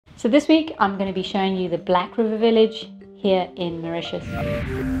So this week I'm going to be showing you the Black River village here in Mauritius.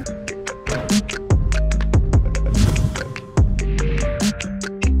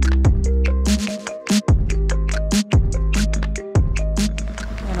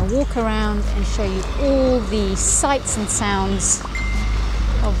 Walk around and show you all the sights and sounds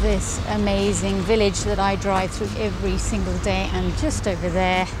of this amazing village that I drive through every single day. And just over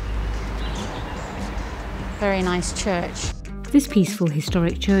there, very nice church. This peaceful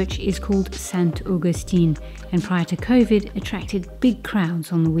historic church is called Saint Augustin, and prior to COVID attracted big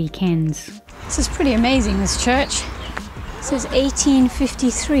crowds on the weekends. This is pretty amazing, this church. It says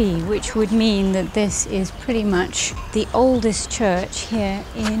 1853, which would mean that this is pretty much the oldest church here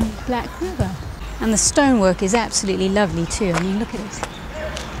in Black River. And the stonework is absolutely lovely too. I mean, look at it.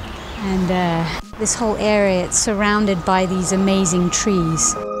 And this whole area, it's surrounded by these amazing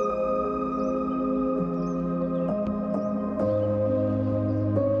trees.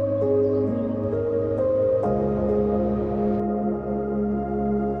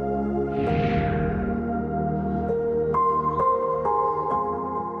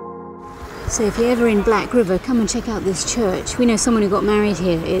 So if you're ever in Black River, come and check out this church. We know someone who got married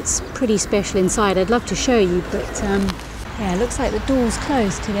here. It's pretty special inside. I'd love to show you, but yeah, it looks like the door's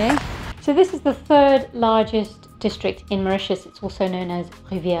closed today. So this is the third largest district in Mauritius. It's also known as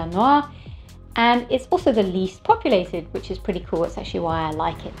Rivière Noire, and it's also the least populated, which is pretty cool. It's actually why I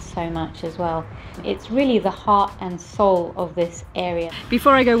like it so much as well. It's really the heart and soul of this area.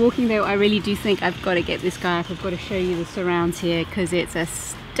 Before I go walking though, I really do think I've got to get this guy up. I've got to show you the surrounds here because it's a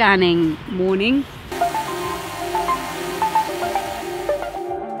stunning morning.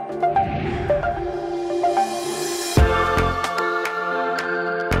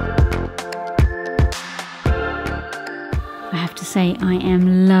 I have to say, I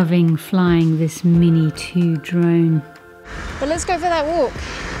am loving flying this Mini 2 drone. But let's go for that walk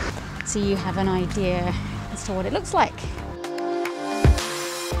so you have an idea as to what it looks like. So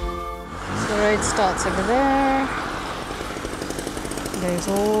the road starts over there. Goes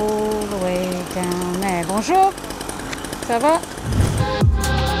all the way down there. Bonjour, ça va?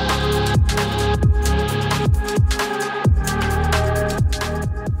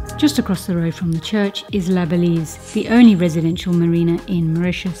 Just across the road from the church is La Balise, the only residential marina in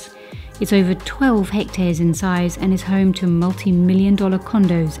Mauritius. It's over 12 hectares in size and is home to multi-million-dollar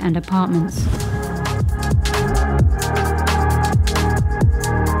condos and apartments.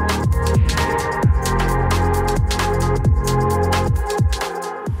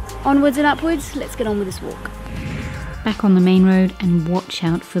 Onwards and upwards, let's get on with this walk. Back on the main road, and watch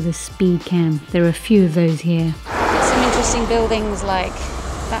out for the speed cam. There are a few of those here. Some interesting buildings like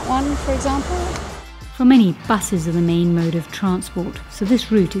that one, for example. For many, buses are the main mode of transport, so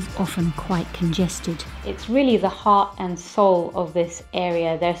this route is often quite congested. It's really the heart and soul of this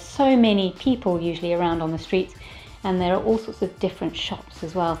area. There are so many people usually around on the streets, and there are all sorts of different shops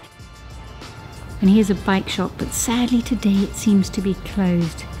as well. And here's a bike shop, but sadly today it seems to be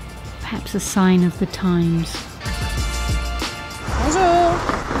closed. Perhaps a sign of the times. Bonjour,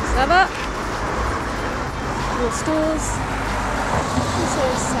 ça va? Little stores. Also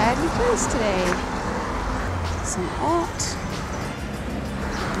sadly closed today. Some art.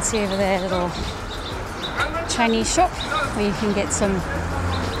 You can see over there a little Chinese shop where you can get some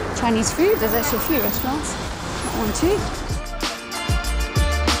Chinese food. There's actually a few restaurants. That one too.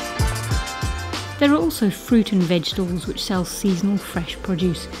 There are also fruit and veg stalls which sell seasonal fresh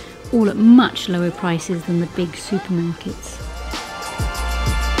produce, all at much lower prices than the big supermarkets.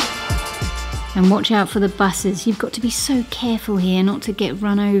 And watch out for the buses. You've got to be so careful here not to get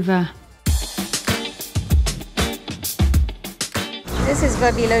run over. This is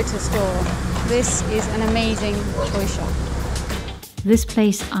Babilota store. This is an amazing toy shop. This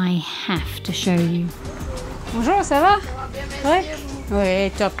place I have to show you. Bonjour, ça va? Ouais?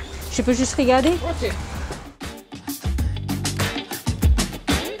 Oui, top. Je peux juste regarder?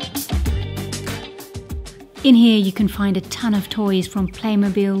 In here you can find a ton of toys from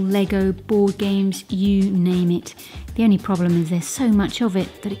Playmobil, Lego, board games, you name it. The only problem is there's so much of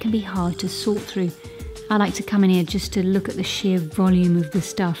it that it can be hard to sort through. I like to come in here just to look at the sheer volume of the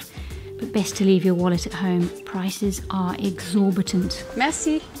stuff, but best to leave your wallet at home. Prices are exorbitant.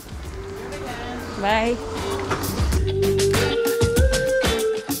 Merci. Bye.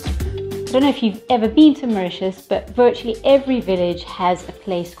 I don't know if you've ever been to Mauritius, but virtually every village has a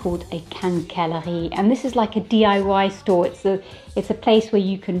place called a Quincaillerie, and this is like a DIY store. It's a place where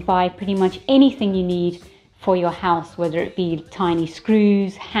you can buy pretty much anything you need for your house, whether it be tiny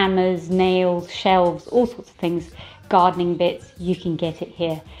screws, hammers, nails, shelves, all sorts of things, gardening bits, you can get it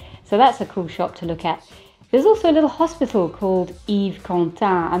here. So that's a cool shop to look at. There's also a little hospital called Yves Quentin,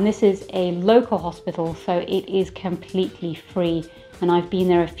 and this is a local hospital, so it is completely free. And I've been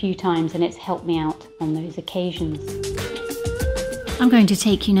there a few times and it's helped me out on those occasions. I'm going to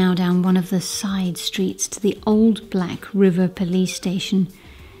take you now down one of the side streets to the old Black River police station.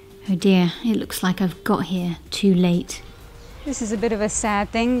 Oh dear, it looks like I've got here too late. This is a bit of a sad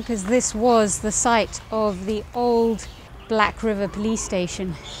thing because this was the site of the old Black River police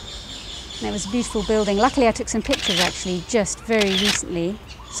station. And it was a beautiful building. Luckily I took some pictures actually just very recently,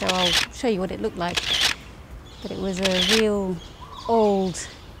 so I'll show you what it looked like. But it was a real old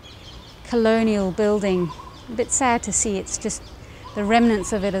colonial building. A bit sad to see, it's just the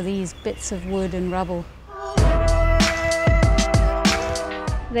remnants of it are these bits of wood and rubble.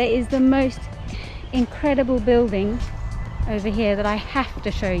 There is the most incredible building over here that I have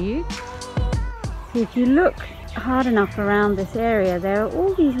to show you. So if you look hard enough around this area, there are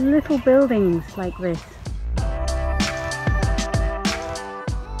all these little buildings like this.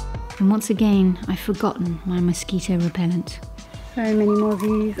 And once again, I've forgotten my mosquito repellent. So many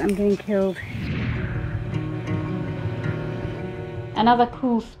mozzies, I'm getting killed. Another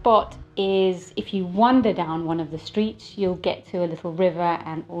cool spot is if you wander down one of the streets, you'll get to a little river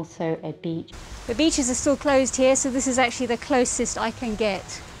and also a beach. The beaches are still closed here, so this is actually the closest I can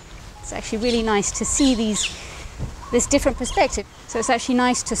get. It's actually really nice to see this different perspective. So it's actually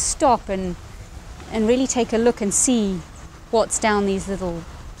nice to stop and really take a look and see what's down these little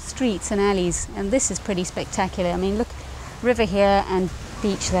streets and alleys. And this is pretty spectacular. I mean, look, river here and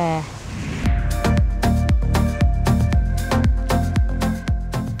beach there.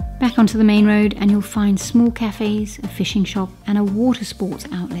 Back onto the main road and you'll find small cafes, a fishing shop and a water sports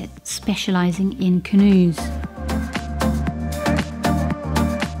outlet specialising in canoes.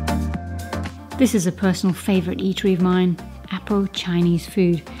 This is a personal favourite eatery of mine, Apo Chinese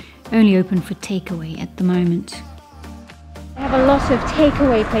Food, only open for takeaway at the moment. They have a lot of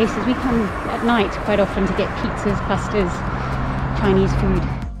takeaway places. We come at night quite often to get pizzas, pastas, Chinese food.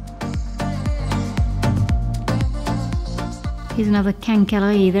 Here's another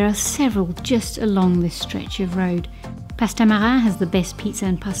Quincaillerie. There are several just along this stretch of road. Pastamarin has the best pizza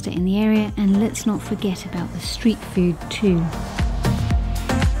and pasta in the area, and let's not forget about the street food too.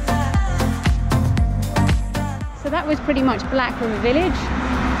 So that was pretty much Black River Village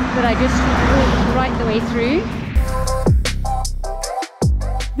that I just walked right the way through.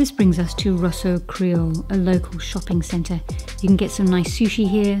 This brings us to Ruisseau Creole, a local shopping centre. You can get some nice sushi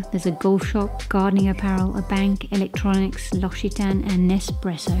here. There's a golf shop, gardening apparel, a bank, electronics, L'Occitane and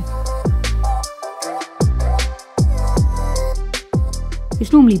Nespresso.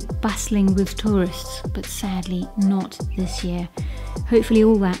 It's normally bustling with tourists, but sadly not this year. Hopefully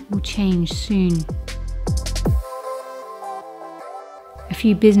all that will change soon. A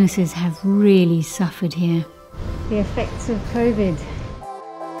few businesses have really suffered here. The effects of COVID.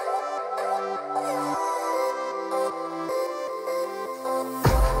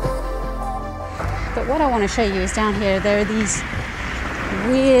 But what I want to show you is down here, there are these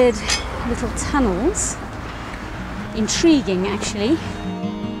weird little tunnels. Intriguing, actually.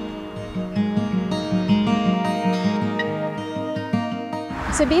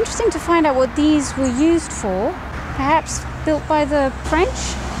 So it'd be interesting to find out what these were used for. Perhaps built by the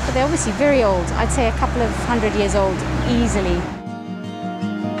French, but they're obviously very old. I'd say a couple of 100 years old, easily.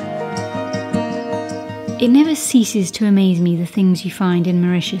 It never ceases to amaze me the things you find in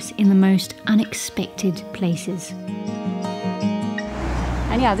Mauritius in the most unexpected places.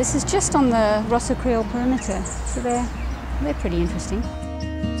 And yeah, this is just on the Ruisseau Creole perimeter, so they're pretty interesting.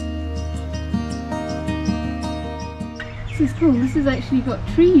 This is cool. This has actually got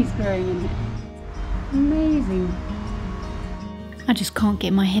trees growing in it. Amazing. I just can't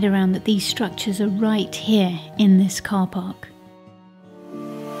get my head around that these structures are right here in this car park.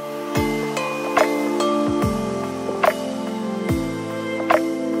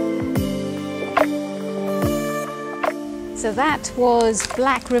 So that was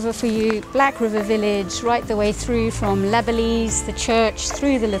Black River for you, Black River Village, right the way through from Balise, the church,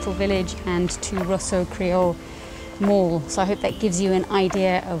 through the little village and to Ruisseau Creole Mall. So I hope that gives you an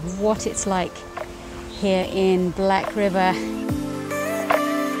idea of what it's like here in Black River.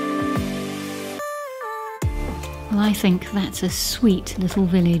 Well, I think that's a sweet little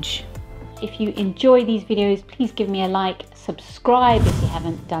village. If you enjoy these videos, please give me a like, subscribe if you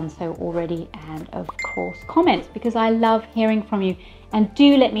haven't done so already, and of course comment, because I love hearing from you. And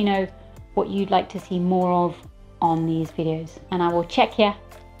do let me know what you'd like to see more of on these videos, and I will check you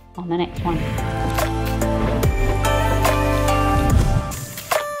on the next one.